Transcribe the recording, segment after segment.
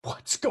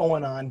What's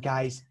going on,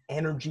 guys?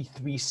 Energy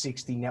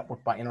 360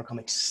 Network by Intercom.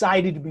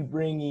 Excited to be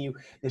bringing you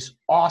this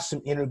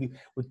awesome interview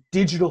with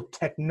digital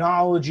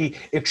technology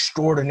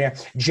extraordinaire,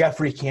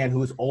 Jeffrey Kann,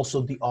 who is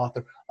also the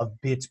author of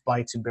Bits,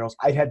 Bytes, and Barrels.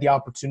 I've had the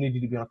opportunity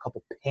to be on a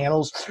couple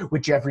panels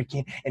with Jeffrey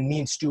Kann, and me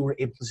and Stu were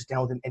able to sit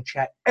down with him and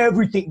chat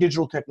everything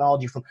digital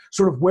technology, from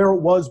sort of where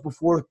it was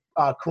before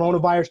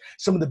coronavirus,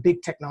 some of the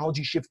big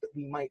technology shifts that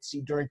we might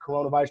see during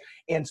coronavirus,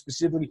 and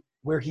specifically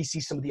where he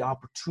sees some of the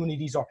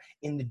opportunities are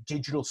in the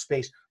digital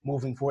space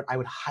moving forward. I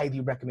would highly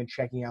recommend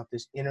checking out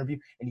this interview,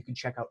 and you can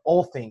check out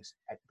all things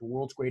at the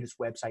world's greatest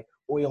website,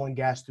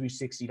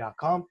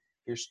 oilandgas360.com.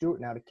 Here's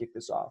Stuart now to kick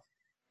this off.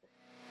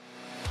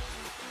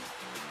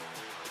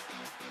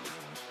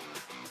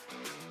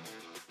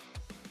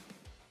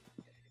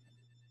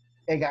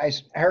 Hey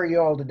guys, how are you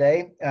all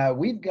today?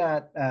 We've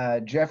got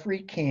Jeffrey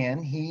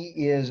Kann. He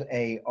is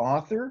an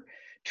author,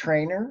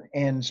 trainer,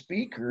 and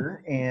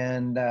speaker,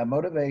 and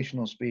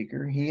motivational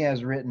speaker. He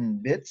has written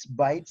Bits,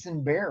 Bytes,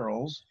 and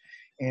Barrels.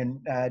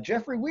 And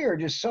Jeffrey, we are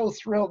just so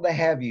thrilled to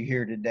have you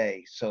here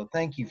today. So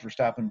thank you for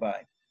stopping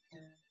by.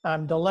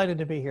 I'm delighted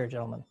to be here,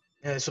 gentlemen.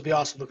 Yeah, this will be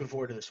awesome. Looking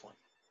forward to this one.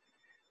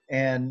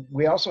 And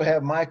we also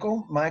have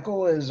Michael.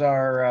 Michael is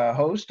our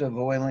host of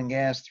Oil and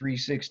Gas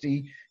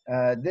 360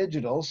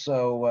 Digital.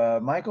 So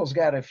Michael's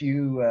got a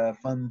few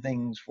fun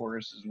things for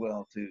us as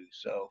well, too.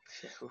 So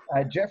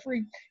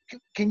Jeffrey,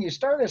 can you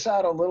start us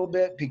out a little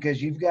bit? Because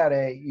you've got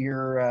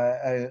you're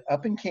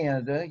up in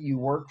Canada. You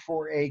work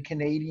for a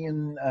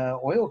Canadian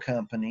oil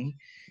company,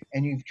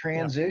 and you've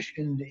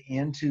transitioned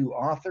into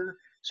author,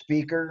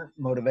 speaker,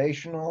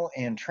 motivational,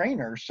 and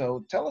trainer.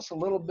 So tell us a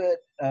little bit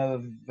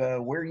of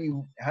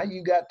how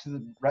you got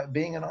to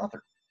being an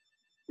author.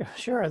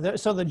 Sure.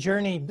 So the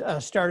journey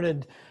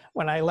started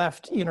when I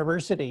left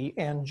university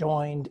and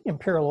joined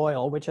Imperial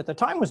Oil, which at the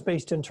time was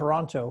based in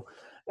Toronto.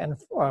 And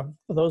for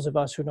those of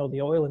us who know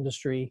the oil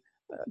industry,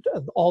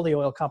 all the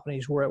oil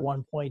companies were at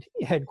one point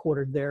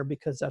headquartered there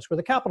because that's where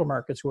the capital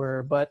markets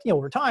were. But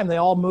over time, they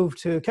all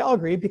moved to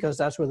Calgary because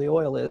that's where the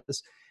oil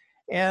is.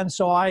 And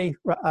so I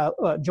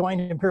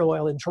joined Imperial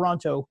Oil in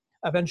Toronto,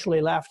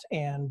 eventually left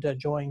and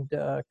joined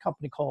a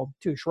company called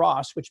Touche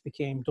Ross, which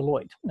became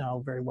Deloitte, now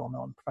a very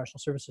well-known professional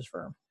services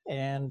firm.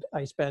 And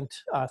I spent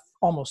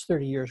almost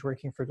 30 years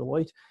working for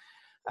Deloitte,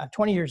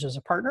 20 years as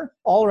a partner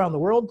all around the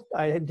world.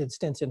 I did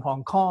stints in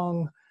Hong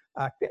Kong,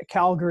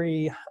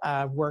 Calgary,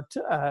 worked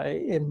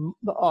in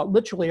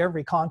literally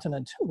every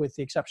continent with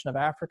the exception of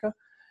Africa.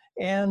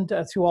 And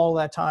through all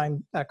that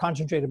time,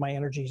 concentrated my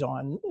energies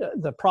on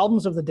the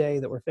problems of the day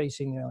that were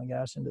facing the oil and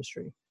gas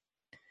industry.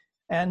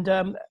 And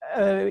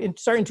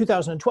starting in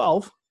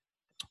 2012,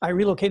 I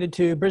relocated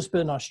to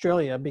Brisbane,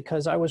 Australia,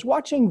 because I was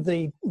watching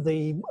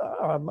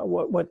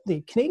what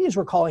the Canadians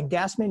were calling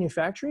gas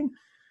manufacturing.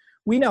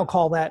 We now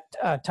call that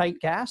tight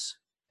gas.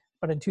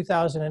 But in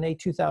 2008,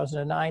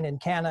 2009,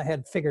 and Canada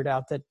had figured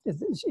out that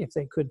if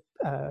they could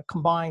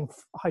combine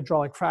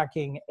hydraulic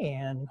fracking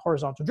and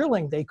horizontal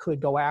drilling, they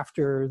could go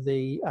after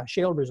the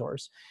shale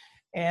resource.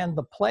 And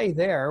the play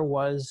there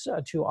was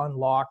to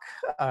unlock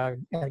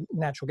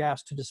natural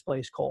gas to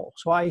displace coal.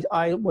 So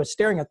I was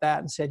staring at that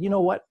and said, you know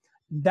what?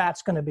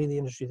 That's going to be the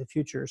industry of the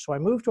future. So I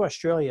moved to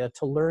Australia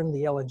to learn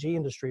the LNG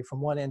industry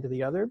from one end to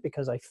the other,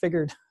 because I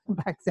figured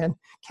back then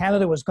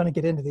Canada was going to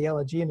get into the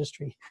LNG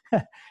industry.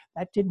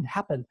 That didn't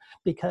happen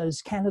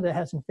because Canada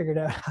hasn't figured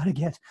out how to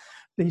get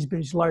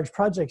these large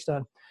projects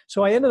done.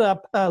 So I ended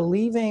up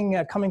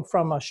leaving, coming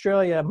from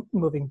Australia,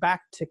 moving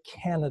back to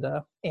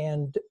Canada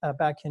and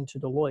back into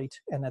Deloitte.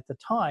 And at the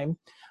time,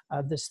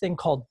 this thing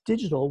called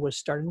digital was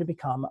starting to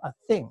become a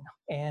thing.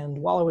 And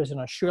while I was in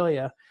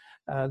Australia,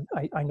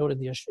 I noted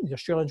the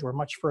Australians were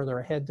much further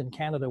ahead than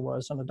Canada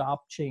was on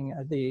adopting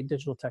the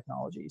digital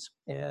technologies.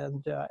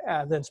 And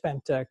I then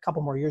spent a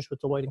couple more years with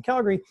Deloitte in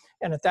Calgary.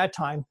 And at that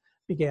time,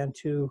 began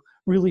to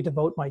really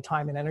devote my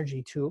time and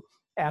energy to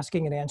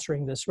asking and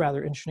answering this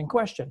rather interesting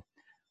question.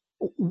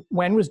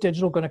 When was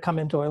digital going to come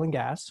into oil and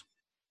gas?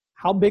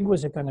 How big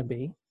was it going to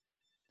be?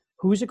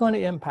 Who's it going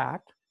to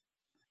impact?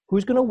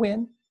 Who's going to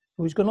win?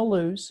 Who's going to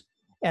lose?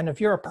 And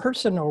if you're a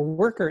person or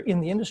worker in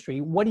the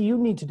industry, what do you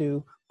need to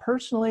do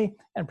personally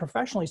and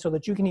professionally so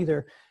that you can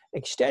either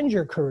extend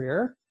your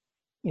career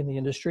in the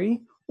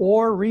industry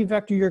or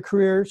revector your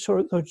career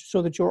so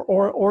that you're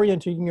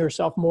orienting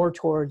yourself more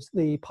towards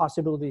the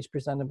possibilities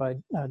presented by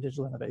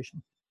digital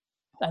innovation?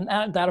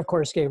 And that, of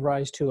course, gave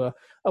rise to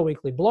a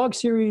weekly blog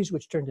series,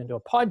 which turned into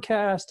a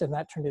podcast, and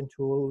that turned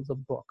into the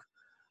book.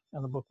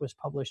 And the book was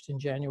published in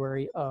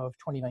January of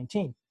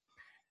 2019.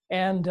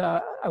 And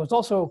I was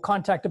also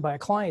contacted by a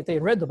client. They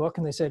had read the book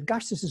and they said,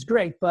 gosh, this is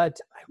great, but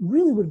I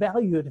really would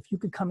value it if you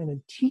could come in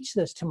and teach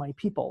this to my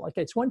people. Like,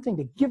 it's one thing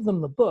to give them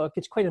the book.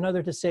 It's quite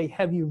another to say,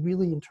 have you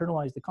really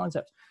internalized the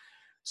concepts?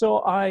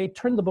 So I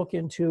turned the book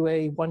into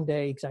a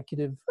one-day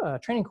executive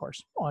training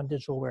course on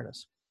digital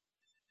awareness.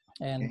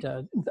 And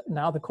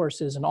now the course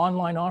is an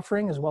online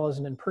offering as well as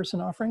an in-person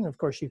offering. Of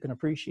course, you can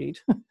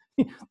appreciate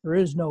There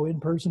is no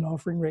in-person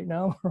offering right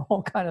now. We're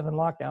all kind of in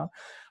lockdown.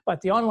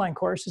 But the online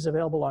course is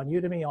available on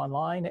Udemy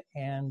online,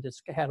 and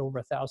it's had over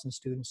 1,000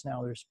 students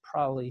now. There's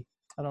probably,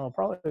 I don't know,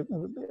 probably,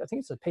 I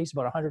think it's a pace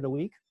about 100 a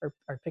week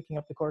are picking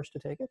up the course to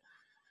take it.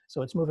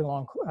 So it's moving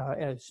along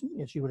as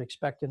you would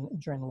expect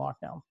during the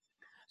lockdown.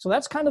 So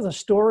that's kind of the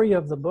story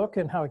of the book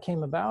and how it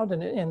came about.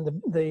 And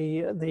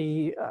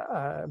the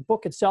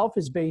book itself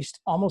is based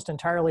almost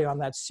entirely on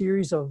that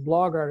series of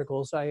blog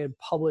articles I had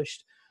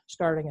published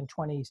starting in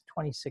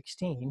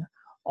 2016,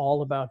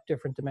 all about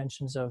different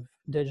dimensions of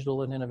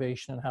digital and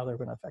innovation and how they're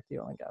going to affect the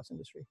oil and gas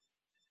industry.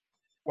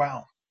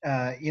 Wow.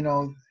 You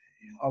know,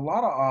 a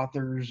lot of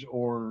authors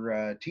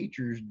or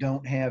teachers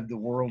don't have the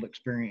world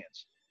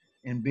experience.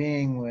 And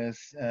being with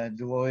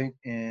Deloitte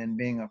and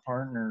being a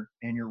partner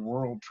in your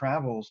world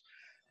travels,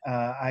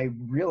 I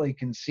really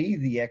can see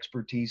the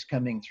expertise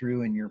coming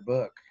through in your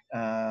book.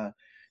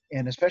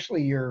 And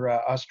especially your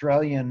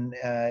Australian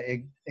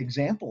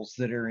examples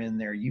that are in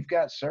there. You've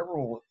got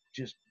several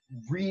just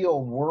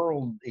real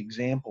world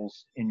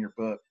examples in your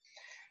book,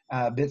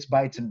 Bits,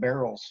 Bytes, and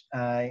Barrels.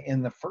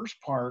 In the first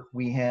part,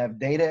 we have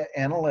data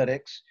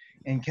analytics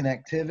and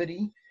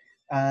connectivity.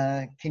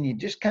 Can you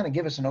just kind of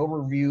give us an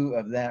overview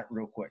of that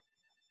real quick?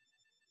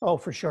 Oh,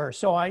 for sure.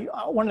 So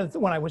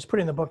when I was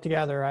putting the book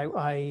together,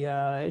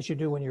 as you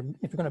do if you're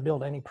going to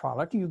build any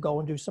product, you go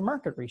and do some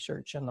market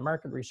research. And the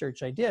market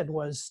research I did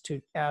was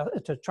to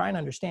try and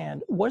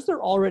understand, was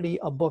there already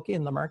a book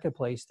in the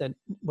marketplace that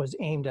was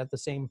aimed at the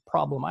same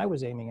problem I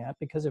was aiming at?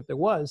 Because if there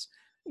was,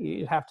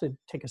 you'd have to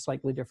take a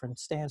slightly different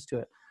stance to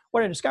it.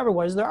 What I discovered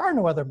was there are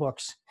no other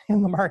books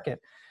in the market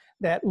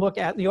that look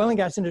at the oil and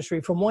gas industry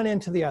from one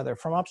end to the other,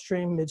 from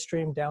upstream,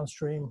 midstream,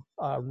 downstream,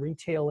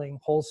 retailing,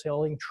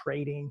 wholesaling,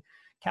 trading,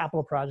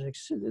 capital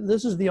projects.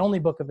 This is the only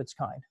book of its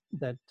kind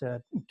that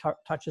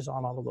touches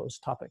on all of those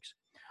topics.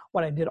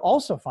 What I did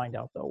also find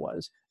out, though,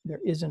 was there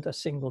isn't a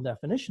single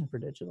definition for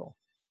digital.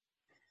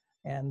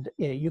 And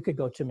you could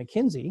go to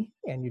McKinsey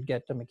and you'd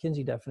get the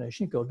McKinsey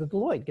definition. You go to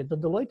Deloitte, get the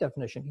Deloitte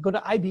definition. You go to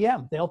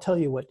IBM, they'll tell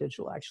you what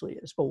digital actually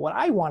is. But what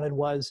I wanted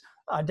was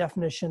a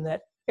definition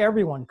that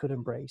everyone could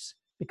embrace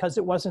because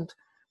it wasn't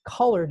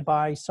colored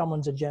by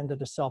someone's agenda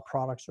to sell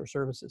products or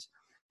services.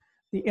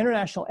 The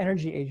International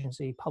Energy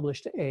Agency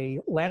published a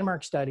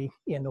landmark study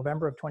in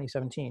November of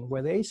 2017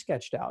 where they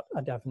sketched out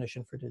a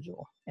definition for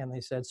digital. And they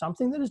said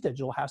something that is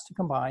digital has to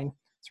combine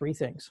three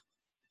things.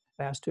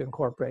 It has to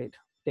incorporate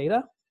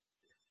data,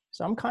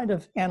 some kind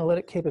of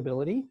analytic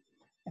capability,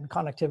 and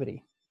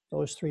connectivity,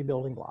 those three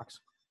building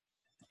blocks.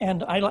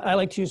 And I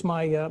like to use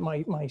my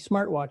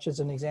smartwatch as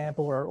an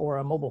example, or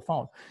a mobile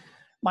phone.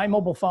 My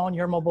mobile phone,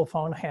 your mobile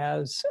phone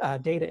has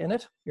data in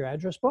it, your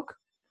address book.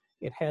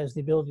 It has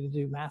the ability to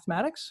do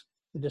mathematics,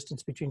 the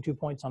distance between 2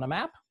 points on a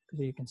map,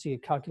 because you can see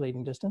it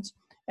calculating distance.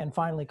 And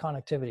finally,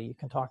 connectivity. You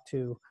can talk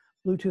to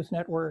Bluetooth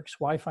networks,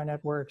 Wi-Fi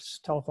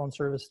networks, telephone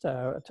service,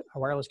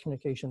 wireless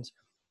communications.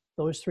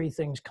 Those three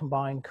things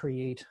combined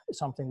create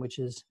something which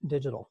is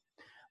digital.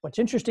 What's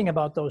interesting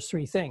about those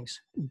three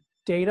things,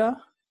 data,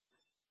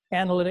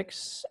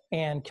 analytics,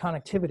 and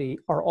connectivity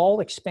are all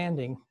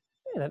expanding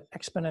at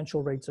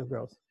exponential rates of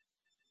growth.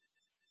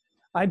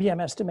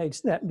 IBM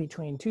estimates that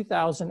between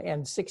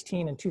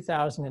 2016 and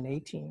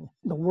 2018,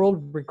 the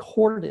world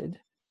recorded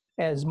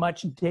as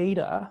much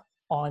data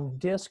on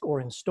disk or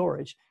in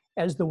storage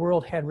as the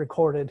world had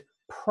recorded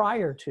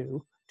prior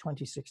to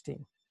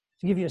 2016.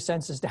 To give you a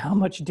sense as to how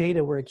much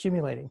data we're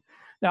accumulating.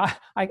 Now,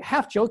 I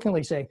half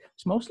jokingly say,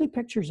 it's mostly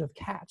pictures of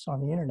cats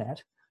on the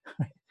internet.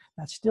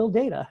 That's still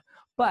data,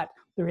 but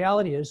the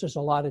reality is there's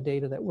a lot of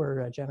data that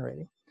we're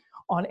generating.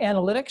 On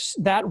analytics,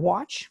 that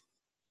watch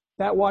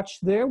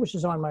there, which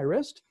is on my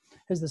wrist,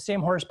 has the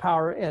same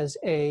horsepower as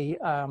a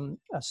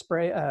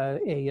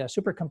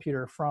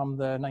supercomputer from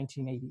the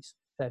 1980s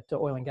that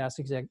oil and gas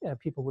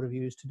people would have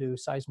used to do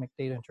seismic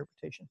data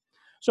interpretation.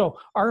 So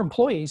our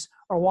employees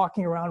are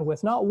walking around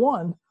with not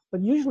one,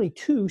 but usually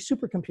two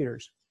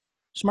supercomputers,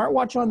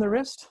 smartwatch on the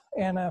wrist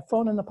and a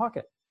phone in the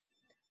pocket.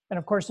 And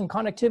of course, in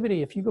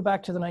connectivity, if you go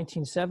back to the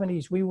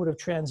 1970s, we would have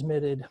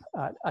transmitted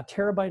a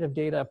terabyte of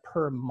data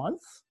per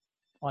month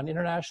on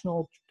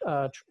international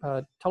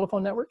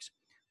telephone networks.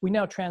 We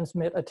now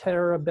transmit a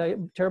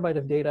terabyte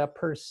of data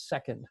per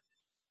second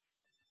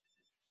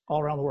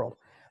all around the world.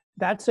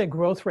 That's a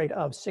growth rate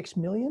of 6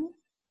 million,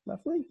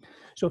 roughly.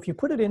 So if you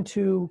put it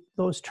into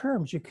those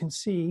terms, you can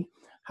see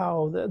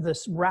how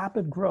this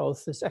rapid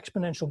growth, this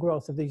exponential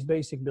growth of these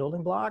basic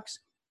building blocks,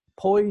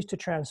 poised to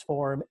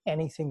transform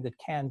anything that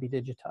can be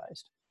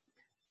digitized.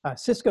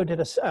 Cisco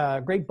did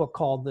a great book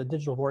called The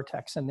Digital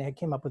Vortex, and they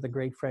came up with a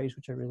great phrase,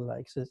 which I really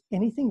like. It says,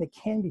 anything that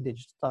can be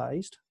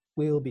digitized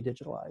will be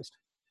digitalized.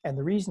 And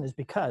the reason is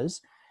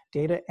because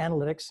data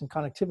analytics and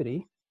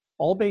connectivity,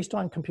 all based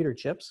on computer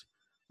chips,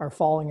 are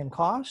falling in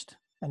cost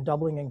and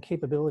doubling in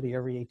capability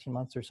every 18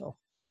 months or so.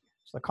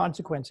 So the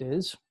consequence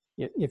is,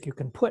 if you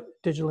can put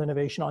digital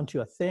innovation onto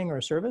a thing or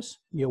a service,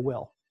 you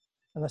will.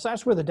 And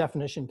that's where the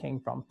definition came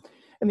from.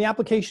 And the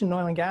application in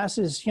oil and gas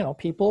is,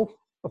 people,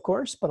 of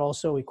course, but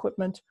also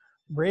equipment,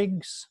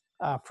 rigs,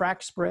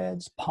 frac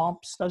spreads,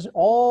 pumps,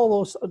 all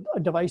those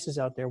devices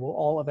out there will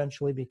all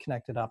eventually be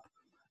connected up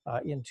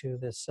into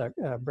this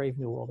brave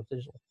new world of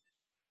digital.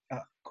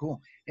 Cool.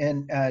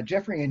 And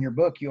Jeffrey, in your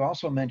book, you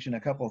also mentioned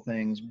a couple of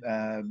things.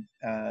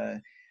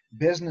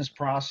 Business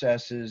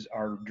processes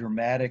are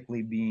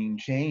dramatically being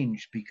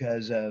changed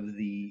because of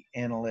the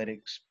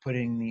analytics,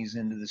 putting these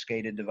into the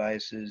SCADA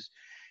devices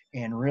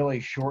and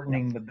really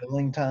shortening the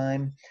billing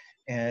time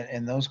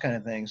and those kind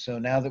of things. So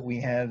now that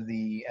we have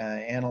the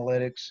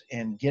analytics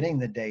and getting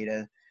the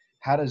data,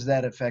 how does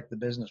that affect the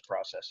business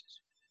processes?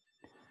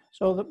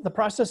 So the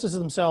processes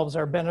themselves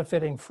are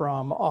benefiting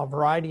from a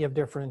variety of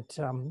different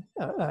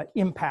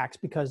impacts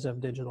because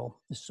of digital.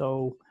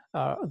 So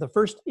the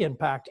first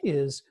impact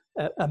is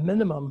a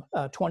minimum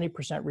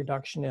 20%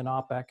 reduction in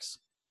OPEX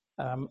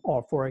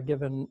or for a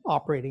given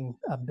operating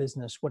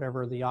business,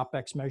 whatever the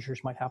OPEX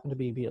measures might happen to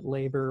be it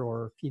labor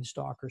or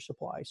feedstock or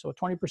supply. So a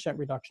 20%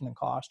 reduction in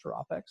cost or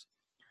OPEX.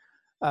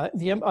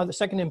 The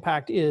second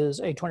impact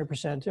is a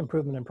 20%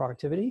 improvement in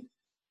productivity.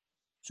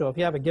 So if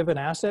you have a given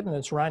asset and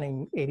it's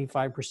running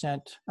 85%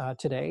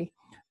 today,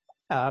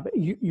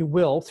 you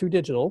will, through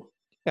digital,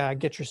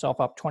 get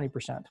yourself up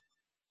 20%,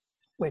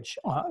 which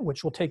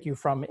will take you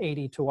from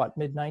 80 to what,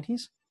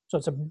 mid-90s? So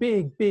it's a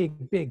big, big,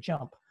 big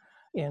jump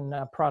in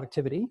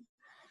productivity.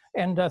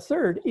 And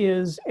third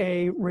is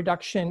a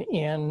reduction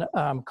in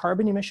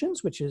carbon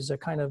emissions, which is a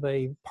kind of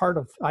a part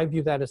of, I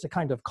view that as a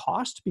kind of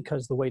cost,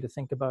 because the way to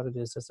think about it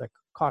is as a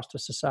cost to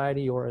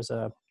society or as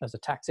a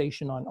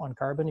taxation on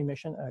carbon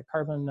emission,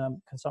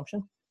 carbon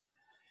consumption.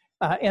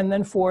 And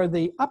then for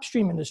the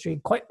upstream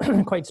industry,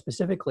 quite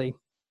specifically,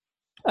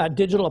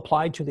 digital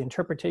applied to the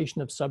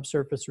interpretation of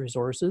subsurface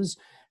resources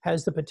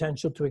has the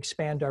potential to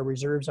expand our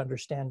reserves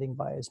understanding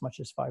by as much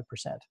as 5%.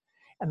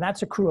 And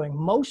that's accruing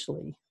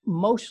mostly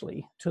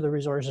to the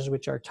resources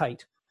which are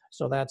tight.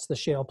 So that's the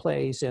shale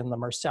plays in the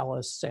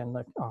Marcellus and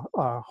the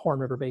Horn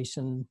River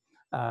Basin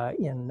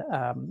in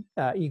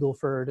Eagle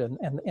Ford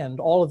and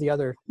all of the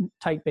other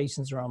tight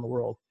basins around the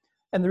world.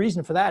 And the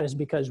reason for that is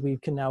because we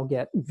can now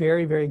get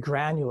very, very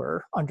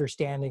granular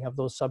understanding of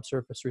those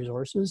subsurface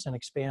resources and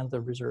expand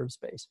the reserve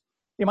space.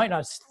 You might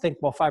not think,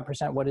 well,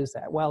 5%, what is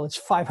that? Well, it's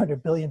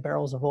 500 billion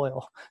barrels of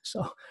oil,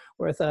 so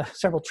worth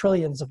several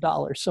trillions of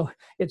dollars. So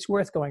it's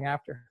worth going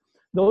after.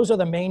 Those are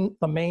the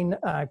main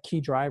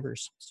key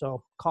drivers.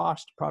 So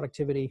cost,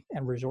 productivity,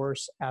 and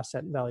resource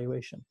asset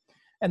valuation.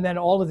 And then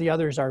all of the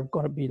others are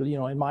going to be,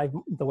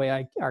 the way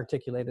I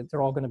articulate it,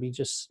 they're all going to be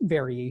just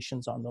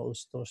variations on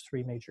those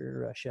three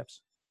major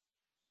shifts.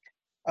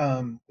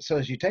 So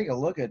as you take a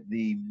look at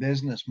the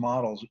business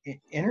models,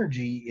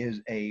 energy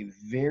is a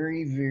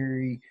very,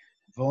 very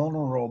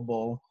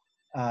vulnerable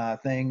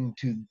thing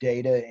to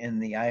data and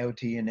the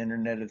IoT and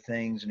Internet of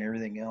Things and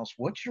everything else.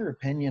 What's your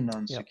opinion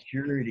on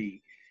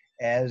security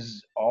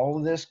as all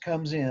of this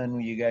comes in?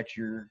 When you got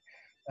your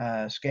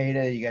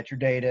SCADA, you got your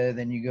data,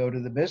 then you go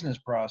to the business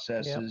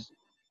processes.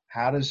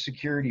 How does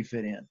security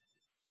fit in?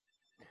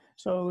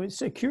 So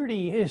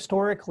security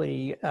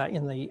historically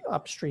in the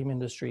upstream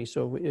industry,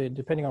 so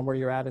depending on where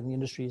you're at in the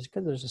industries,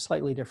 because there's a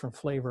slightly different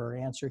flavor or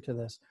answer to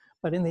this.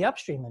 But in the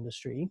upstream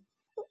industry,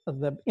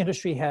 the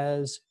industry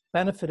has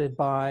benefited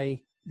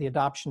by the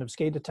adoption of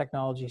SCADA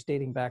technologies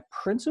dating back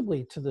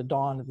principally to the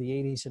dawn of the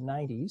 80s and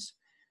 90s.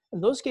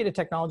 And those SCADA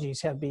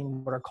technologies have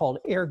been what are called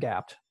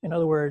air-gapped. In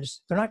other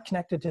words, they're not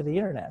connected to the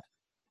internet.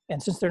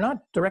 And since they're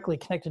not directly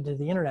connected to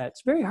the internet,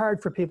 it's very hard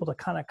for people to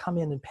kind of come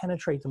in and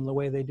penetrate them the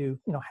way they do,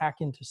 hack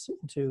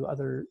into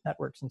other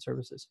networks and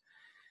services.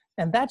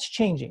 And that's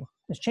changing.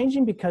 It's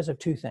changing because of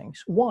two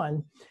things.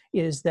 One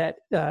is that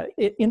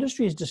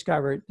industry has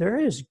discovered there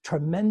is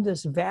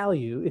tremendous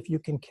value if you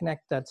can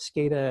connect that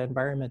SCADA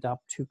environment up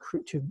to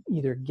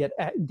either get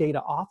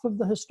data off of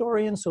the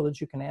historian so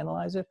that you can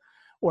analyze it,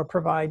 or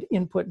provide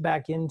input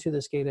back into the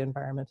SCADA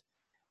environment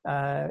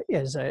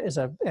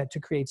to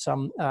create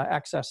some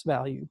access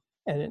value.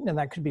 And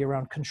that could be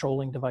around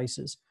controlling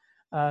devices.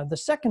 The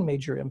second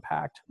major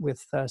impact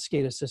with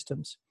SCADA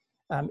systems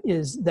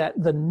is that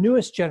the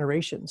newest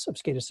generations of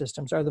SCADA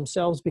systems are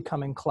themselves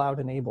becoming cloud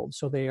enabled.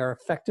 So they are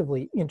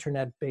effectively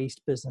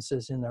internet-based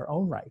businesses in their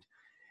own right.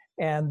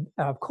 And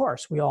of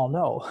course, we all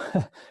know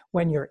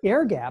when you're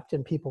air-gapped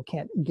and people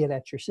can't get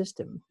at your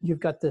system, you've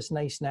got this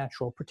nice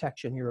natural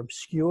protection. You're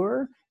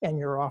obscure and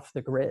you're off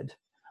the grid.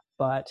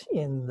 But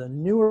in the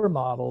newer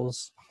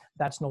models,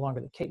 that's no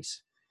longer the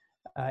case.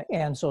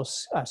 And so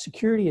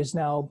security is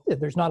now,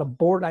 there's not a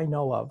board I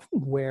know of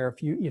where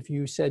if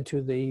you said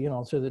to the,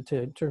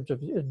 in terms of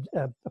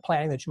the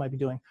planning that you might be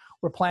doing,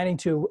 we're planning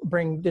to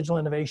bring digital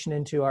innovation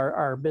into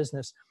our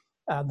business,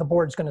 the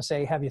board's going to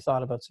say, have you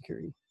thought about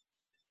security?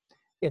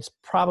 It's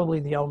probably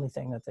the only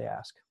thing that they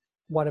ask.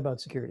 What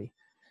about security?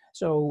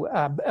 So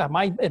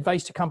my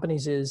advice to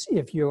companies is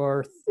if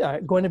you're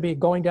going to be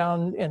going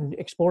down and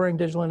exploring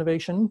digital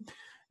innovation,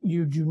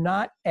 you do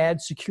not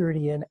add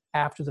security in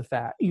after the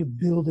fact. You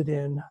build it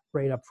in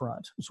right up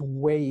front. It's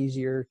way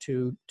easier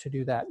to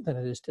do that than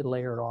it is to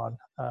layer it on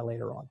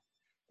later on.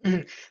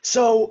 Mm-hmm.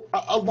 So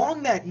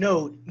along that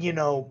note,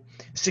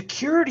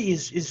 security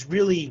is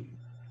really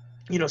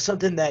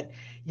something that,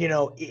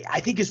 I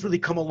think has really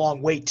come a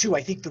long way too.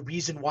 I think the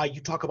reason why you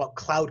talk about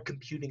cloud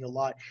computing a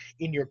lot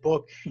in your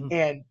book, Mm.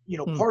 and,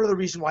 Mm. part of the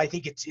reason why I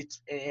think it's,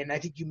 and I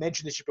think you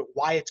mentioned this, but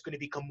why it's going to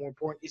become more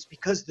important is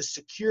because the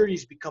security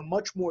has become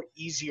much more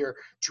easier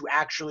to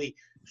actually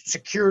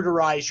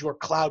securitize your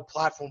cloud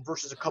platform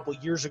versus a couple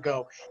of years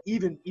ago,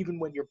 even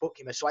when you're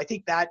booking this. So I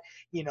think that,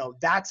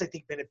 that's, I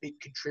think, been a big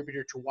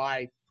contributor to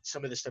why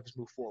some of this stuff has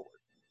moved forward.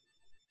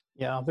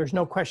 Yeah, there's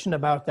no question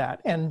about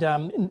that. And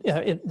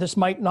this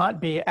might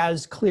not be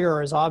as clear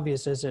or as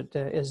obvious as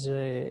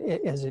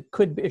it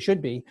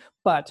should be,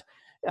 but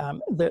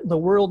the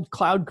world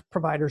cloud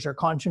providers are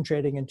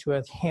concentrating into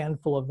a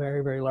handful of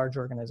very, very large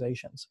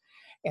organizations.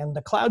 And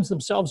the clouds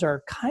themselves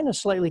are kind of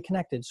slightly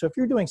connected. So if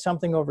you're doing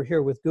something over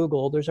here with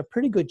Google, there's a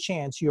pretty good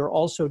chance you're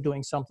also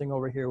doing something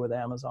over here with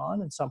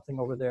Amazon and something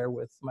over there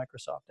with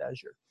Microsoft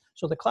Azure.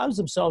 So the clouds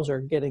themselves are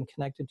getting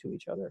connected to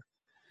each other.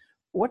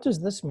 What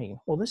does this mean?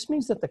 Well, this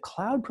means that the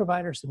cloud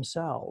providers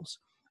themselves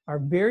are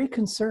very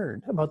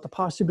concerned about the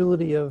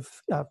possibility of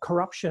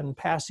corruption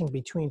passing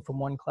from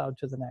one cloud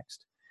to the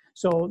next.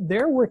 So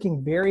they're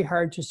working very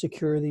hard to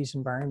secure these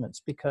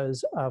environments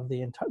because of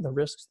the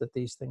risks that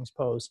these things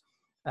pose.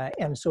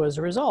 And so as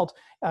a result,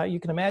 you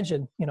can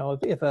imagine,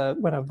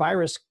 when a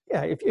virus,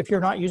 if you're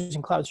not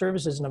using cloud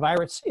services and a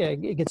virus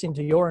gets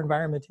into your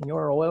environment in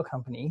your oil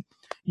company,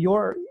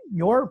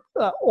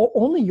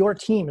 only your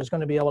team is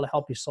going to be able to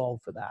help you solve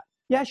for that.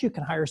 Yes, you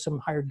can hire some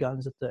hired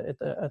guns at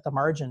the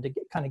margin to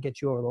kind of get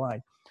you over the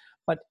line,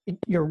 but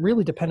you're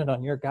really dependent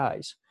on your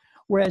guys.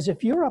 Whereas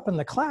if you're up in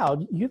the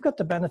cloud, you've got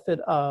the benefit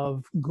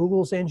of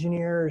Google's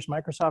engineers,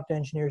 Microsoft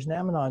engineers,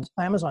 and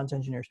Amazon's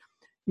engineers.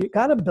 You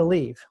got to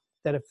believe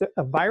that if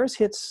a virus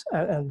hits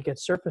and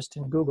gets surfaced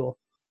in Google,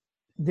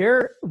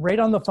 they're right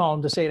on the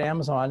phone to say to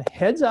Amazon,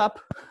 heads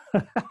up,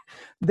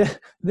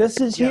 this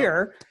is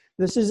here,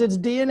 this is its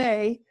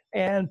DNA,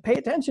 and pay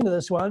attention to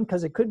this one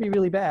because it could be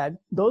really bad.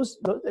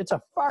 It's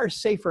a far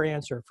safer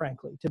answer,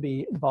 frankly, to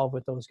be involved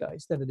with those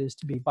guys than it is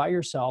to be by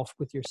yourself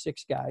with your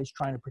 6 guys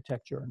trying to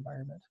protect your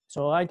environment.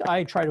 So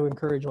I try to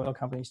encourage oil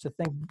companies to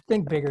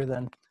think bigger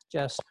than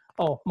just,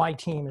 oh, my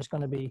team is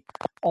going to be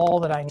all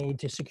that I need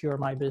to secure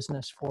my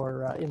business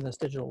for in this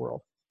digital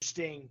world.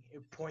 Interesting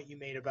point you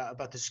made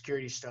about the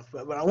security stuff,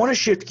 but I want to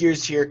shift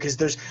gears here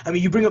because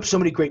you bring up so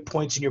many great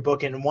points in your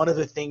book, and one of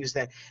the things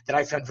that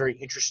I found very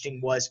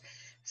interesting was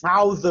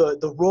how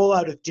the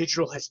rollout of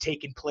digital has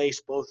taken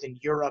place both in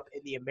Europe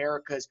and the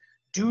Americas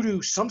due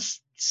to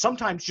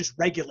sometimes just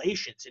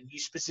regulations. And you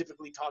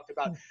specifically talked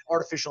about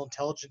artificial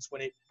intelligence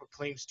when it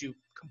claims to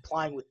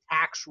complying with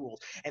tax rules.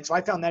 And so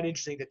I found that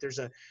interesting that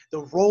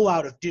the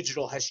rollout of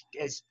digital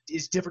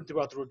is different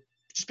throughout the world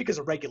just because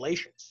of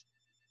regulations.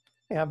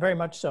 Yeah, very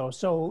much so.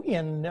 So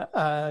in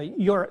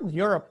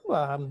Europe,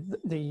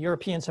 the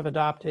Europeans have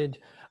adopted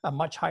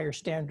much higher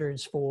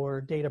standards for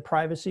data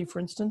privacy, for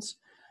instance,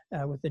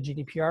 with the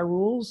GDPR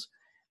rules.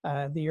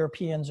 The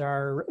Europeans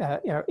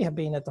have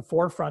been at the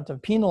forefront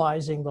of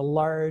penalizing the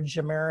large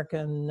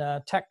American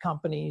tech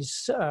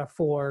companies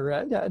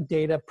for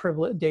data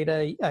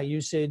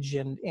usage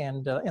and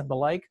the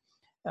like.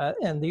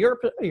 And the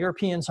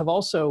Europeans have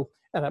also,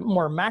 at a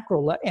more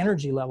macro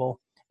energy level,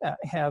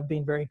 have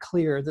been very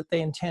clear that they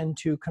intend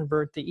to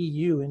convert the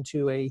EU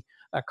into a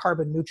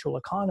carbon neutral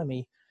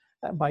economy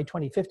by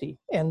 2050.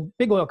 And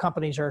big oil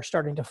companies are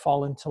starting to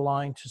fall into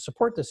line to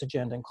support this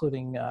agenda,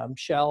 including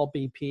Shell,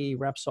 BP,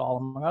 Repsol,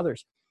 among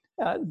others.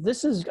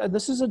 This is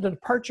a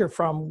departure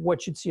from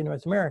what you'd see in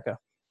North America.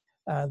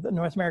 The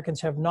North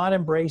Americans have not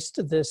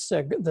embraced this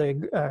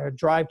the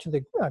drive to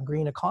the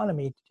green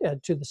economy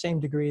to the same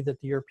degree that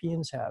the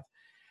Europeans have.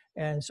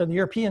 And so the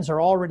Europeans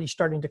are already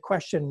starting to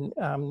question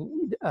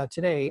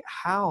today,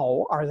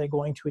 how are they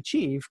going to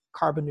achieve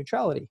carbon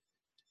neutrality?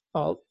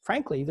 Well,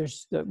 frankly,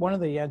 one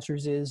of the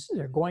answers is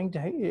they're going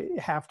to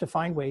have to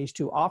find ways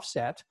to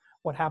offset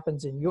what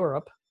happens in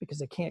Europe, because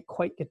they can't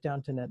quite get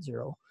down to net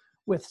zero,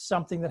 with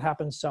something that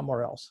happens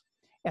somewhere else,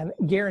 and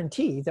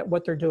guarantee that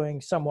what they're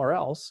doing somewhere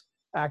else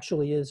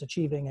actually is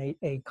achieving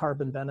a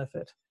carbon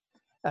benefit.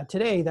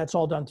 Today, that's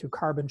all done through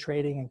carbon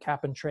trading and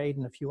cap and trade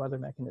and a few other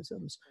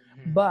mechanisms.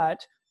 Mm-hmm.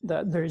 But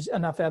there's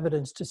enough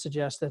evidence to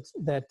suggest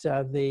that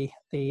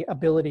the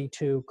ability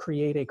to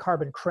create a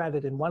carbon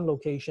credit in one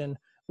location,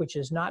 which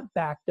is not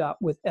backed up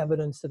with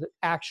evidence that it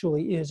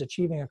actually is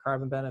achieving a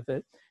carbon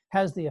benefit,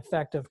 has the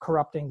effect of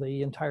corrupting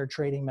the entire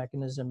trading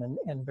mechanism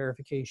and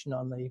verification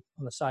on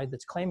the side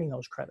that's claiming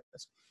those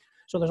credits.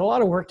 So there's a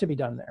lot of work to be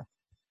done there.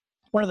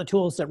 One of the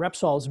tools that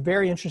Repsol is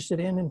very interested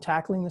in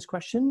tackling this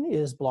question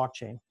is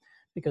blockchain,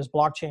 because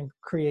blockchain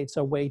creates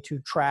a way to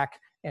track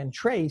and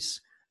trace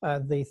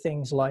the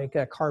things like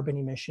a carbon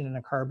emission and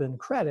a carbon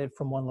credit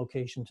from one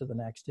location to the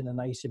next in a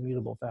nice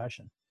immutable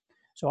fashion.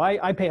 So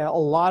I pay a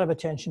lot of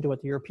attention to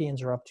what the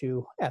Europeans are up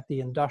to at the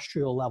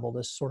industrial level,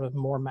 this sort of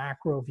more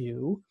macro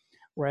view,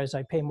 whereas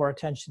I pay more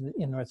attention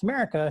in North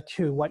America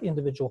to what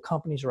individual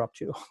companies are up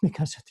to,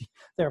 because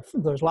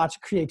there's lots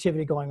of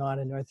creativity going on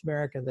in North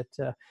America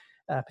that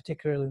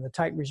particularly in the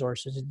tight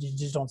resources, you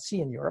just don't see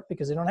in Europe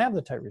because they don't have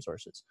the tight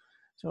resources.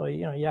 So,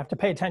 you have to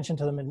pay attention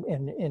to them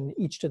in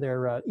each to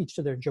their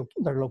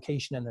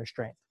location and their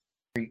strength.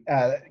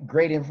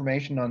 Great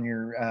information on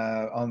your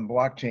on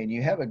blockchain.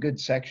 You have a good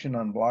section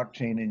on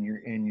blockchain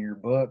in your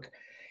book,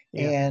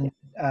 Yeah. and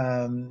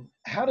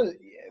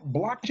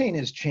blockchain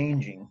is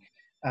changing.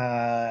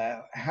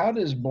 How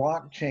does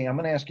blockchain? I'm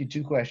going to ask you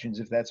two questions,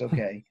 if that's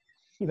okay.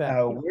 You bet.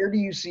 Where do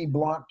you see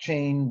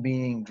blockchain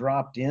being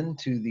dropped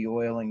into the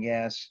oil and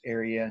gas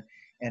area,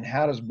 and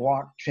how does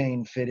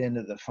blockchain fit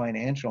into the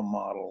financial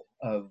model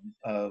of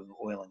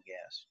oil and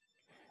gas?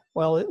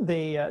 Well,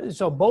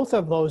 so both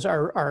of those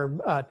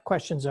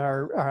questions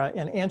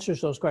and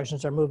answers to those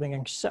questions are moving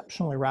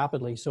exceptionally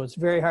rapidly. So it's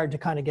very hard to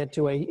kind of get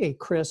to a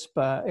crisp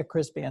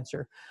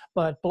answer.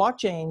 But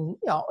blockchain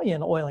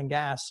in oil and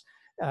gas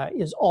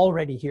is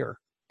already here.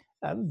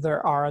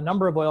 There are a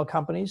number of oil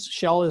companies.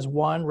 Shell is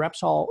one,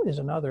 Repsol is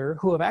another,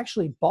 who have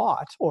actually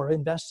bought or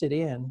invested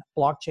in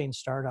blockchain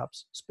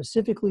startups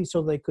specifically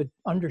so they could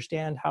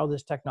understand how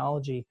this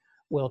technology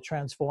will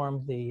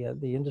transform the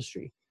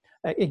industry.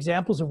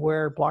 Examples of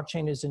where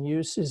blockchain is in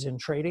use is in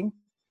trading.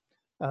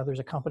 There's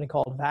a company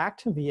called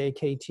VACT,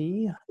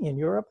 V-A-K-T, in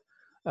Europe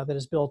that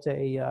has built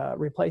a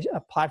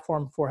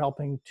platform for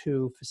helping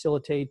to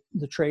facilitate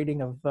the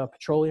trading of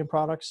petroleum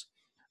products.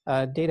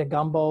 Data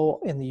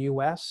Gumbo in the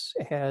US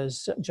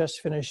has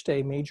just finished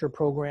a major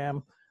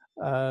program,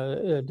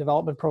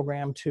 development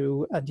program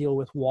to deal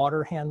with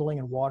water handling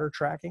and water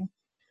tracking.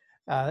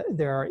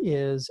 There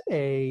is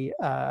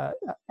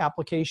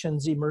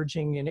applications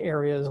emerging in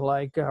areas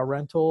like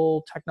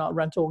rental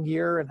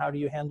gear and how do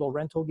you handle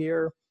rental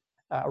gear,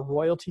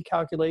 royalty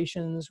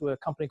calculations with a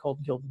company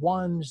called Guild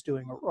One is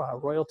doing a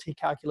royalty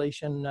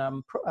calculation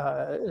on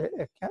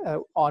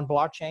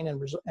blockchain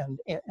and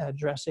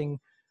addressing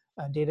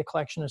data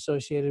collection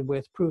associated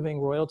with proving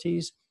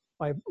royalties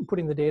by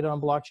putting the data on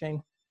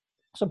blockchain.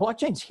 So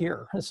blockchain's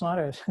here. It's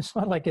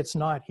not like it's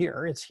not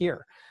here. It's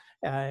here.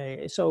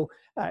 And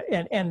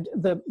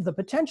the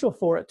potential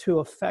for it to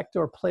affect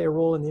or play a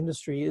role in the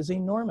industry is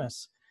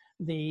enormous.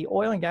 The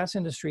oil and gas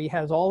industry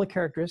has all the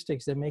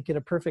characteristics that make it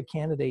a perfect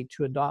candidate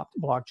to adopt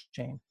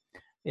blockchain.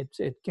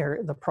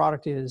 The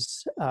product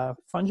is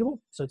fungible,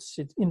 so it's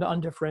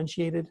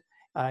undifferentiated.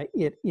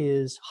 It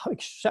is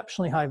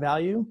exceptionally high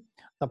value.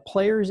 The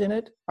players in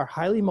it are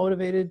highly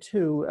motivated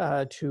to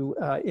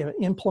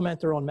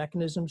implement their own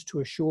mechanisms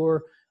to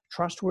assure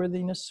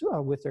trustworthiness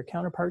with their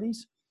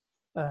counterparties.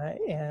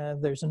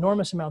 And there's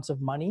enormous amounts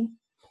of money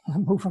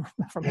moving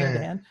from hand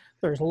to hand.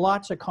 There's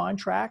lots of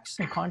contracts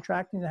and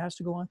contracting that has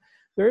to go on.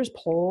 There's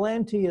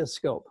plenty of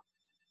scope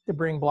to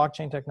bring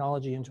blockchain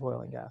technology into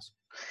oil and gas.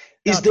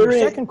 Is there a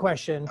second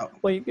question? Oh.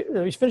 Well,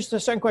 you finish the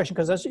second question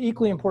because that's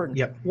equally important.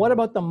 Yep. What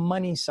about the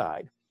money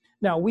side?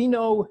 Now, we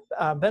know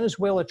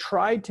Venezuela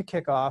tried to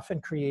kick off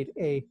and create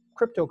a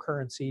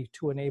cryptocurrency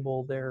to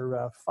enable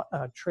their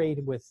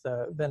trade with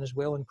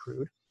Venezuelan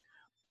crude.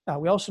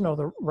 We also know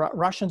the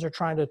Russians are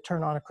trying to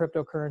turn on a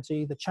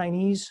cryptocurrency. The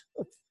Chinese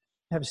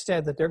have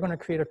said that they're going to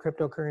create a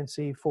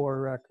cryptocurrency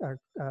for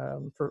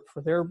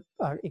their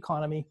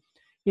economy.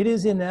 It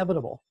is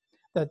inevitable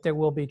that there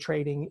will be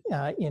trading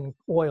in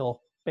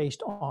oil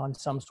based on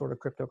some sort of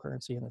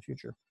cryptocurrency in the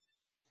future.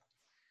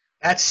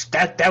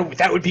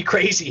 That would be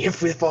crazy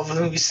if we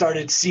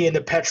started seeing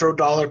the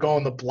petrodollar go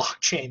on the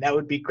blockchain. That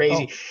would be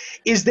crazy. Oh,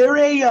 is there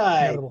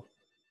inevitable.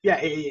 Yeah,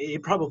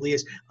 it probably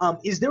is.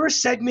 Is there a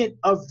segment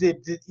of the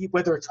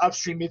whether it's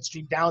upstream,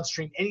 midstream,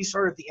 downstream, any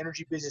sort of the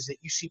energy business that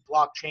you see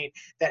blockchain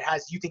that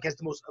you think has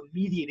the most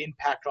immediate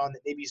impact on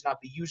that maybe is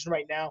not being used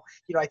right now?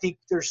 I think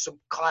there's some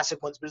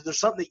classic ones, but is there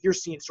something that you're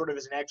seeing sort of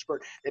as an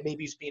expert that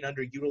maybe is being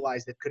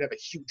underutilized that could have a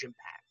huge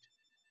impact?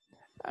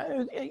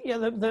 Yeah,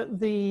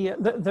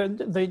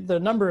 the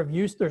number of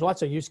there's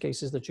lots of use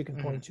cases that you can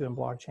point to in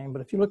blockchain, but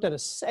if you looked at a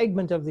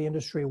segment of the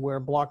industry where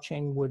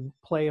blockchain could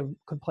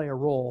play a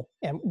role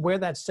and where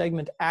that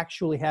segment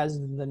actually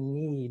has the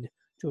need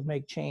to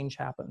make change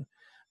happen,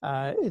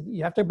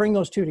 you have to bring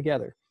those two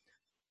together.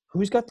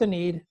 Who's got the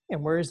need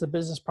and where is the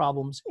business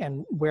problems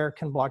and where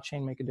can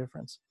blockchain make a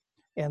difference?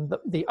 And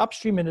the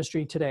upstream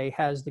industry today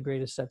has the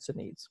greatest sets of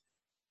needs.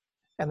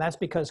 And that's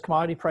because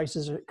commodity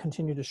prices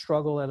continue to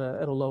struggle at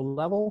a low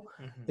level.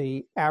 Mm-hmm.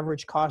 The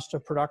average cost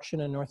of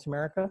production in North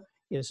America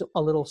is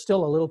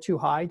still a little too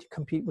high to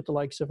compete with the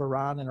likes of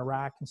Iran and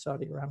Iraq and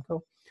Saudi Aramco.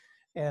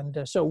 And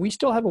so we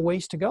still have a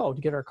ways to go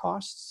to get our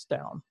costs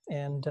down.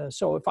 And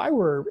so if I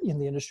were in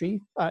the industry,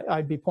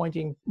 I'd be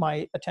pointing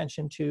my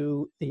attention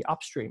to the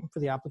upstream for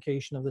the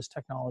application of this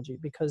technology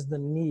because the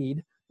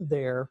need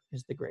there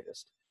is the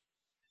greatest.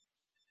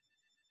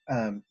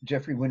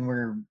 Jeffrey, when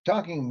we're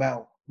talking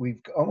about,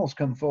 we've almost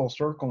come full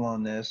circle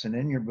on this, and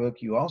in your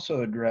book, you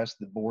also address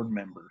the board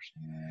members.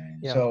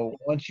 Yeah. So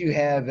once you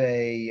have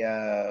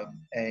a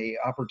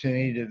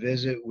opportunity to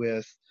visit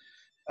with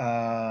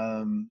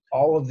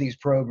all of these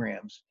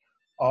programs,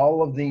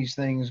 all of these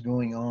things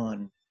going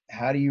on,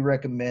 how do you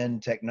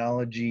recommend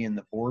technology and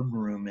the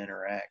boardroom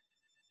interact?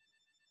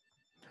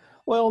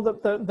 Well,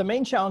 the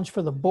main challenge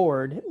for the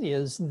board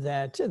is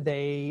that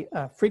they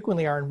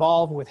frequently are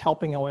involved with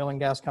helping oil and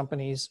gas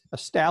companies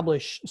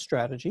establish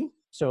strategy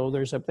So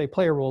they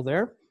play a role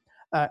there,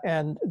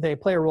 and they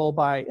play a role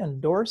by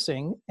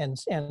endorsing and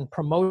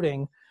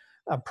promoting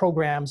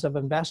programs of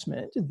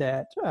investment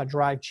that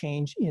drive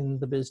change in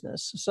the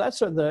business. So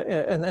that's and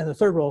the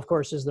third role, of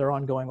course, is their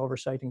ongoing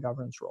oversight and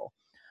governance role.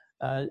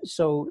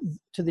 So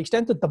to the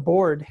extent that the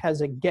board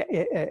has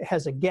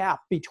a gap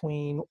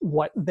between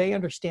what they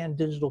understand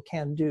digital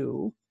can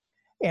do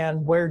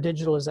and where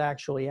digital is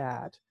actually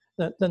at,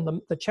 then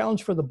the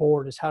challenge for the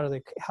board is how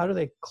do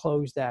they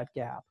close that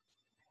gap?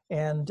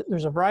 And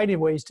there's a variety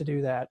of ways to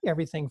do that.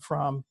 Everything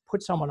from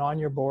put someone on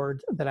your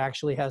board that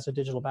actually has a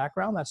digital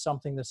background. That's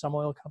something that some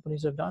oil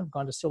companies have done.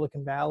 Gone to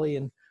Silicon Valley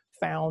and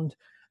found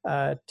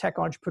tech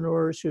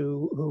entrepreneurs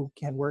who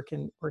can work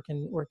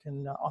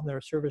on their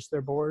service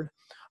their board.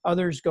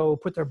 Others go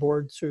put their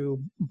board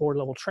through board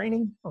level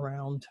training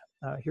around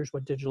here's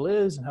what digital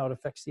is and how it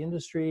affects the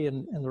industry,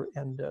 and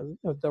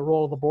the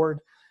role of the board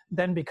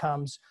then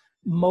becomes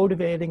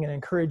motivating and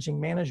encouraging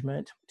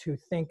management to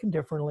think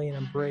differently and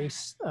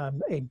embrace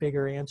a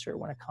bigger answer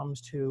when it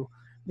comes to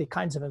the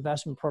kinds of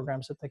investment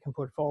programs that they can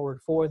put forward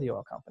for the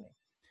oil company.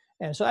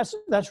 And so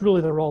that's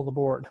really the role of the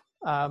board.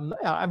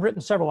 I've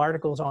written several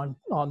articles on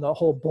the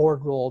whole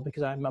board role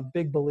because I'm a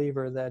big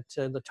believer that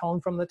the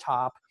tone from the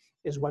top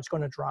is what's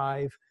going to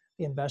drive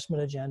the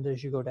investment agenda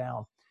as you go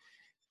down.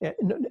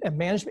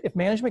 If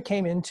management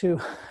came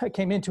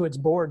into its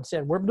board and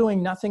said, we're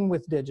doing nothing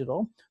with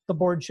digital, the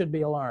board should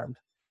be alarmed.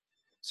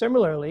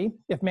 Similarly,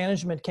 if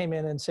management came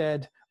in and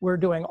said, we're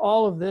doing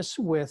all of this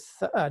with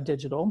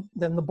digital,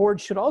 then the board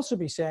should also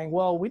be saying,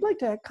 well, we'd like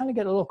to kind of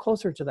get a little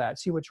closer to that,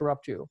 see what you're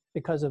up to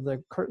because of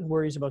the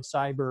worries about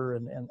cyber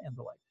and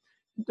the like.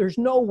 There's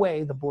no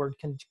way the board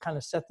can kind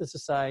of set this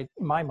aside,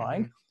 in my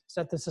mind,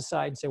 set this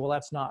aside and say, well,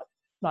 that's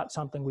not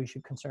something we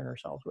should concern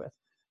ourselves with.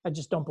 I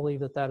just don't believe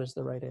that is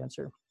the right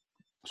answer.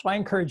 So I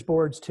encourage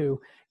boards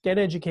to get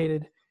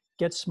educated,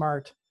 get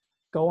smart,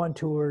 go on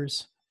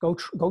tours, go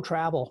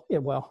travel. Yeah,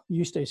 well, I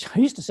used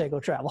to say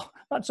go travel,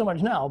 not so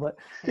much now, but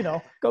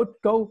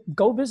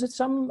go visit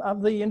some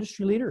of the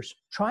industry leaders.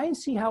 Try and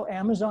see how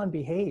Amazon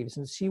behaves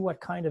and see what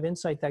kind of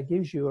insight that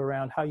gives you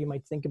around how you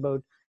might think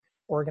about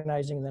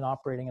organizing and then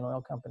operating an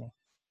oil company.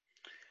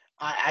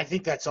 I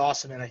think that's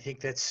awesome, and I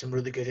think that's some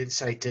really good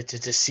insight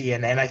to see.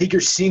 And I think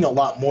you're seeing a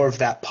lot more of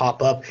that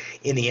pop up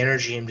in the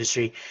energy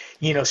industry.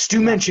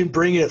 Stu mentioned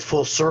bringing it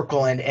full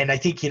circle, and I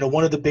think,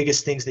 one of the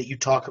biggest things that you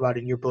talk about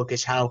in your book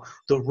is how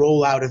the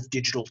rollout of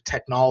digital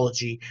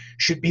technology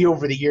should be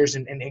over the years.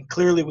 And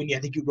clearly I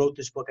think you wrote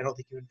this book, I don't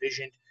think you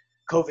envisioned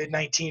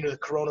COVID-19 or the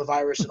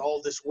coronavirus and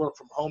all this work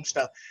from home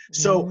stuff.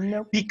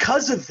 So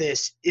because of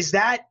this,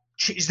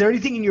 is there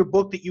anything in your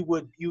book that you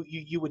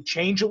would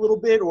change a little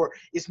bit, or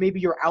is maybe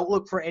your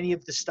outlook for any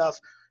of the stuff,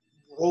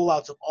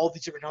 rollouts of all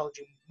these different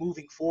technology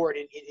moving forward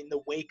in the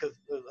wake of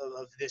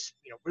this,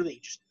 really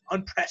just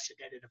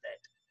unprecedented event?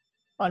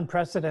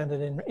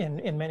 Unprecedented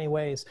in many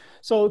ways.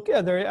 So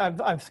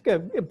I've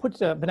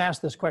been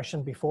asked this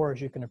question before,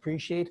 as you can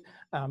appreciate,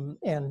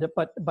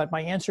 but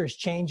my answer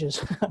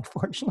changes,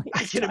 unfortunately.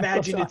 I can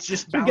imagine it's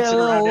just bouncing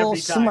around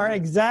every time. Smart.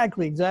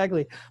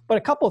 Exactly. But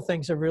a couple of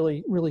things that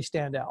really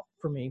stand out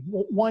for me.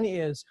 One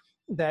is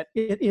that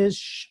it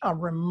is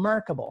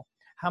remarkable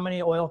how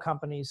many oil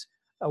companies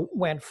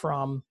went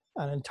from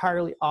an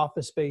entirely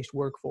office-based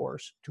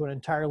workforce to an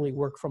entirely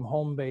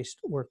work-from-home-based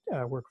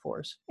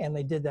workforce, and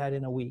they did that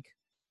in a week.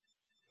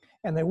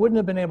 And they wouldn't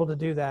have been able to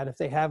do that if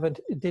they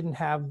didn't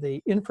have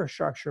the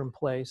infrastructure in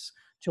place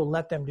to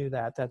let them do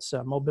that. That's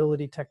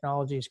mobility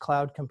technologies,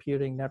 cloud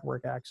computing,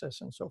 network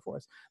access, and so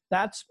forth.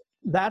 That's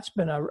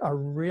been a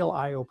real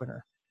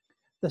eye-opener.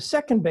 The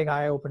second big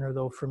eye-opener,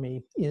 though, for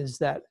me, is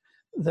that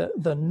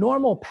the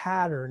normal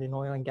pattern in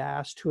oil and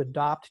gas to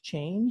adopt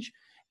change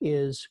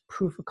is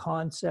proof of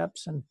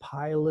concepts and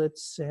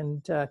pilots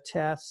and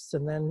tests,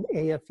 and then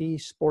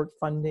AFE sport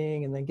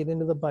funding, and then get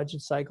into the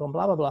budget cycle and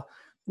blah, blah, blah.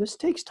 This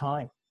takes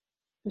time.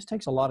 This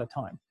takes a lot of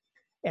time.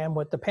 And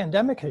what the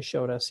pandemic has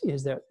showed us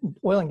is that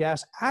oil and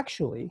gas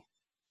actually,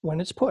 when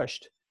it's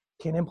pushed,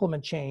 can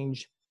implement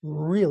change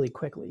really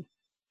quickly.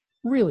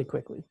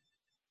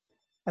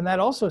 And that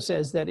also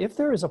says that if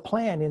there is a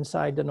plan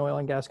inside an oil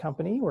and gas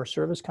company or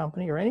service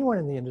company or anyone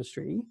in the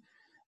industry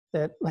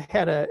that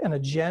had an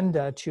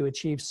agenda to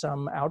achieve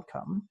some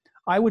outcome,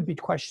 I would be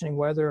questioning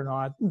whether or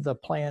not the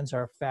plans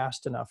are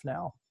fast enough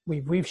now.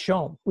 We've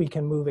shown we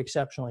can move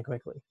exceptionally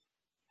quickly.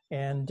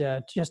 And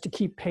just to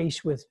keep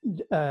pace with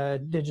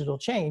digital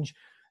change,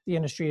 the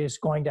industry is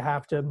going to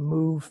have to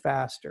move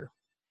faster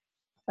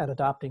at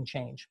adopting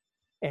change.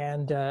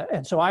 And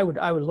so I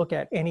would look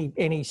at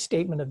any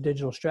statement of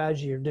digital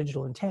strategy or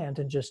digital intent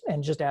and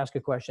just ask a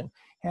question: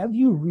 have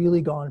you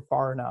really gone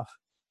far enough?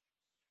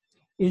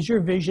 Is your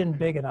vision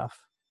big enough?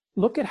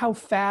 Look at how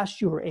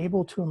fast you were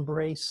able to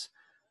embrace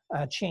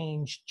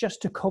change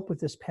just to cope with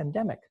this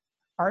pandemic.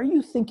 Are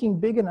you thinking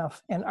big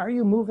enough, and are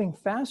you moving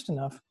fast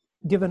enough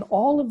given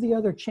all of the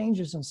other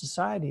changes in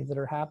society that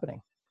are happening?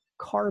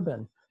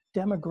 Carbon,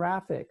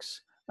 demographics,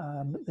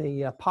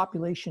 the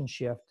population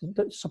shift,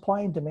 the supply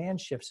and demand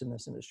shifts in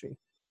this industry.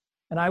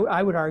 And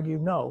I would argue,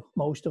 no,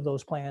 most of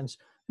those plans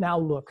now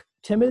look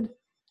timid,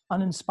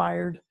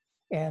 uninspired,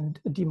 and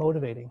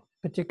demotivating,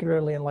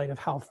 particularly in light of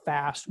how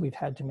fast we've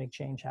had to make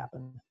change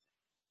happen.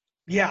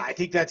 Yeah, I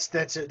think that's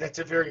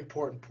a very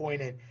important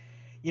point. And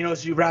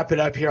as you wrap it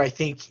up here, I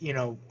think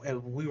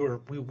we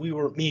were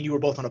me and you were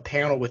both on a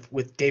panel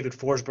with David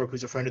Forsberg,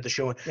 who's a friend of the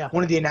show. And Yeah.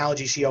 one of the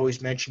analogies he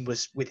always mentioned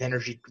was with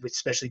energy, with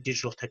especially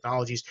digital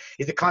technologies,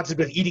 is the concept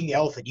of eating the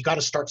elephant. You got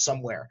to start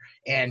somewhere,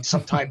 and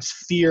sometimes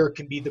fear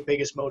can be the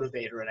biggest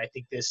motivator. And I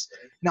think this,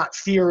 not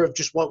fear of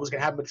just what was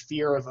going to happen, but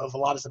fear of a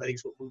lot of stuff, I think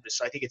is what moved us.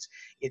 So I think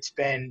it's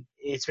been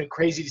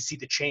crazy to see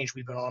the change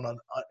we've been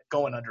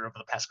going under over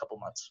the past couple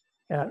of months.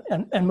 Yeah,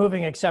 and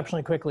moving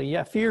exceptionally quickly.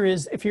 Yeah, fear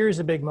is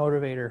a big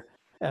motivator.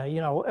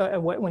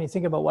 When you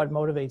think about what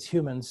motivates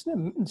humans,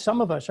 some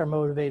of us are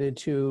motivated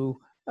to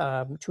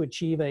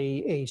achieve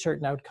a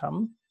certain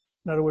outcome.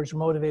 In other words,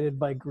 motivated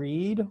by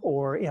greed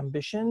or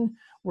ambition,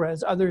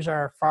 whereas others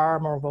are far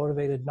more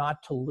motivated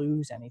not to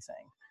lose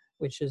anything,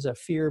 which is a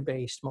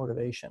fear-based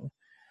motivation.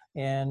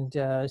 And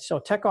so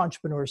tech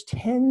entrepreneurs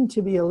tend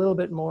to be a little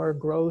bit more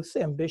growth,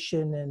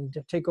 ambition, and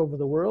to take over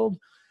the world.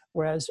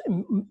 Whereas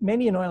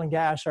many in oil and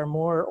gas are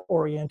more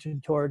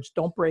oriented towards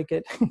don't break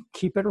it,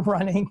 keep it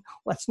running,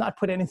 let's not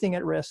put anything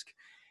at risk.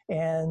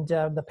 And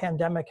the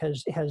pandemic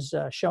has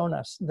shown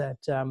us that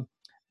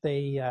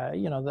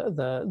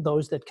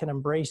those that can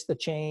embrace the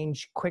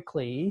change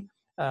quickly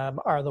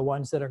are the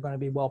ones that are going to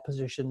be well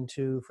positioned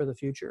for the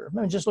future.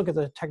 I mean, just look at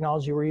the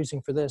technology we're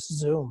using for this,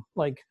 Zoom.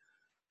 Like,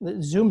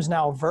 Zoom's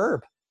now a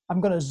verb. I'm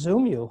going to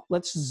Zoom you.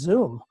 Let's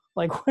Zoom.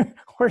 Like,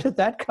 where did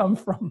that come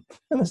from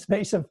in the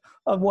space of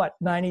what,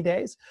 90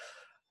 days?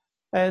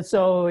 And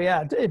so,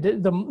 yeah,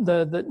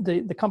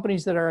 the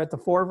companies that are at the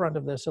forefront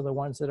of this are the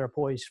ones that are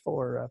poised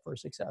for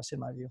success, in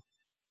my view.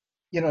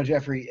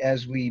 Jeffrey,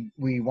 as we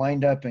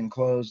wind up and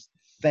close,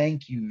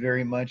 thank you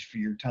very much for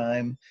your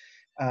time.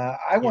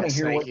 I want to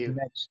hear what your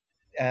next.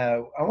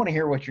 I want to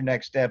hear what your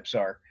next steps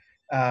are.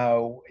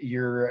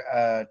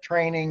 You're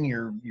training,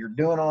 you're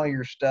doing all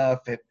your stuff.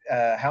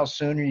 How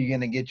soon are you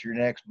going to get your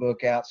next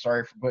book out?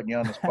 Sorry for putting you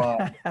on the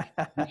spot.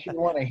 I sure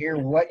want to hear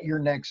what your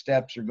next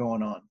steps are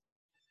going on.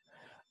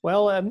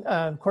 Well,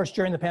 of course,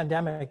 during the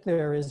pandemic,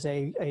 there is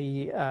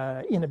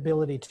a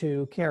inability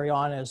to carry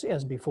on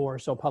as before,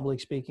 so public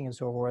speaking and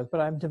so forth.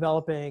 But I'm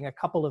developing a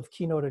couple of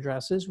keynote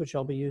addresses, which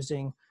I'll be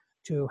using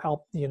to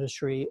help the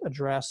industry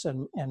address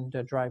and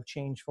drive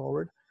change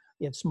forward.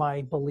 It's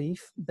my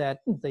belief that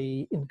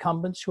the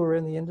incumbents who are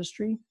in the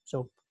industry,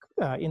 so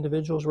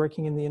individuals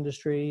working in the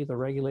industry, the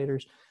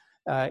regulators,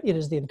 it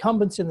is the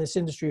incumbents in this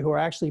industry who are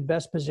actually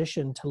best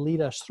positioned to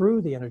lead us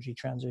through the energy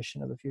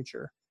transition of the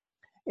future.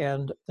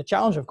 And the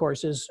challenge, of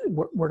course, is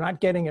we're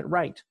not getting it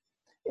right.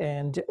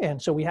 And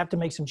so we have to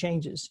make some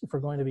changes if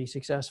we're going to be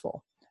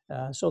successful.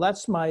 So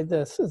that's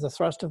the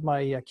thrust of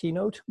my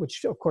keynote,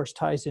 which of course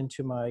ties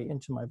into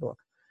my book.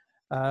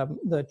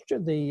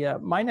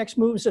 My next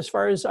moves, as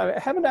far as I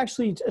haven't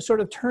actually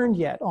sort of turned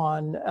yet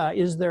on,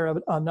 is there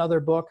another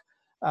book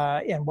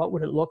and what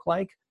would it look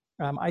like?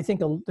 I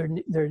think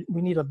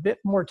we need a bit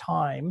more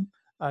time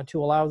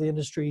to allow the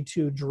industry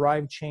to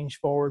drive change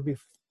forward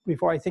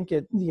before I think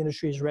the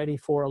industry is ready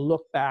for a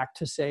look back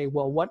to say,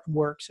 well, what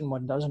works and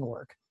what doesn't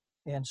work.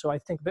 And so I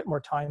think a bit more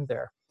time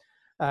there.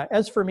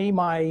 As for me,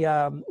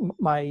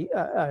 my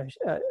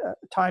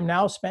time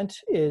now spent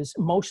is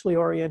mostly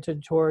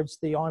oriented towards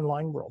the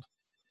online world.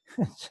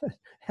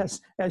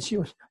 as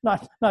you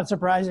not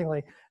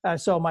surprisingly,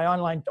 so my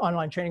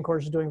online training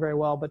course is doing very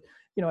well, but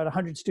at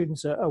 100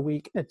 students a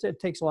week, it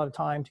takes a lot of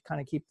time to kind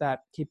of keep that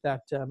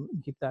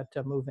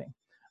moving.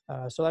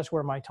 So that's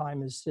where my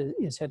time is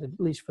headed, at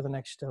least for the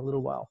next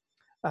little while.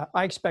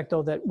 I expect,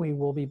 though, that we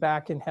will be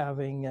back in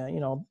having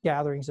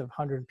gatherings of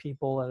 100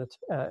 people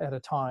at a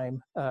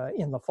time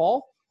in the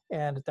fall,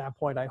 and at that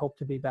point, I hope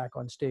to be back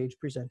on stage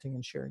presenting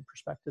and sharing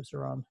perspectives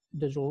around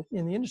digital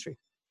in the industry.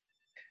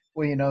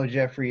 Well,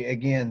 Jeffrey,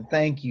 again,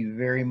 thank you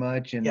very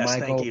much. And yes,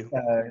 Michael, thank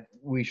you.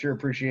 We sure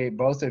appreciate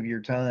both of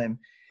your time.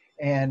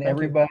 And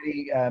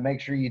everybody, make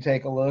sure you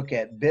take a look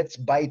at Bits,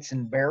 Bytes,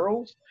 and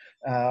Barrels.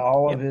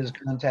 All of his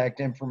contact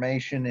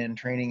information and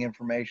training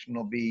information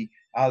will be,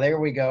 there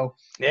we go.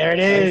 There it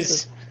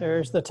is.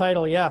 There's the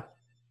title, yeah.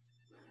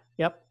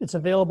 Yep, it's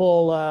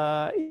available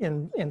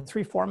in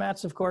 3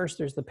 formats, of course.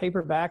 There's the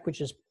paperback, which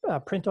is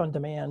print on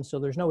demand, so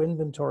there's no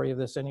inventory of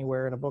this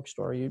anywhere in a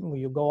bookstore.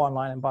 You go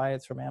online and buy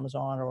it from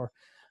Amazon or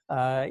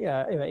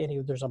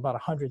there's about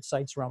 100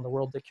 sites around the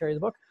world that carry the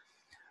book.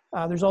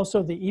 There's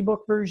also the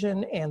ebook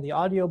version and the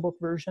audiobook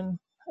version.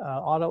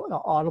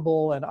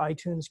 Audible and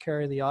iTunes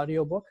carry the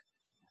audiobook.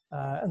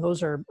 And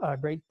those are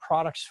great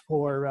products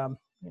for,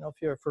 if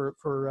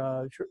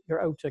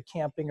you're out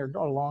camping or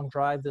on a long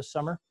drive this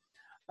summer.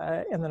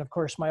 And then, of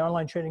course, my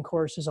online training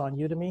course is on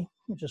Udemy.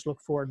 Just look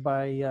for it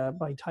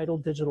by title,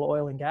 Digital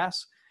Oil and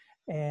Gas,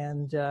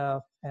 and I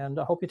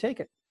hope you take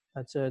it.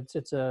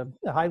 It's a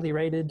highly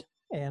rated,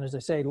 and as I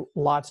say,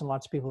 lots and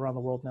lots of people around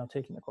the world now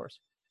taking the course.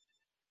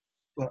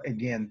 Well,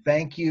 again,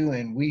 thank you,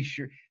 and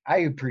I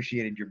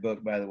appreciated your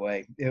book, by the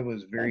way. It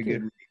was very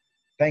good.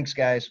 Thanks,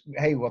 guys.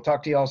 Hey, we'll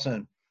talk to you all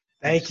soon.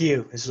 Thank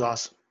you. This is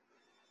awesome.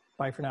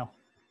 Bye for now.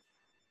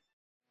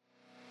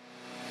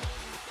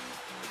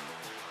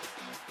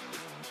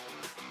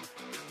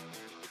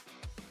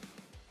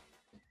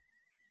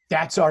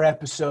 That's our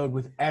episode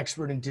with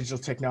expert in digital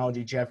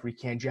technology, Jeffrey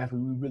Can. Jeffrey,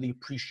 we really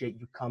appreciate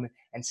you coming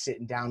and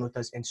sitting down with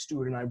us. And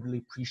Stuart and I really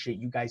appreciate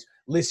you guys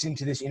listening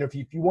to this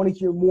interview. If you want to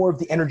hear more of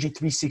the Energy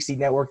 360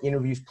 Network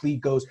interviews, please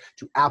go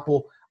to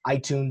Apple,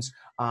 iTunes,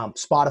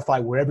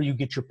 Spotify, wherever you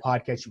get your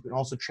podcasts. You can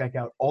also check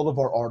out all of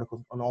our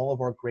articles and all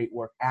of our great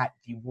work at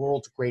the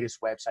world's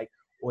greatest website,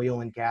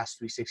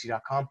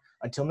 oilandgas360.com.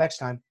 Until next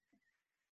time.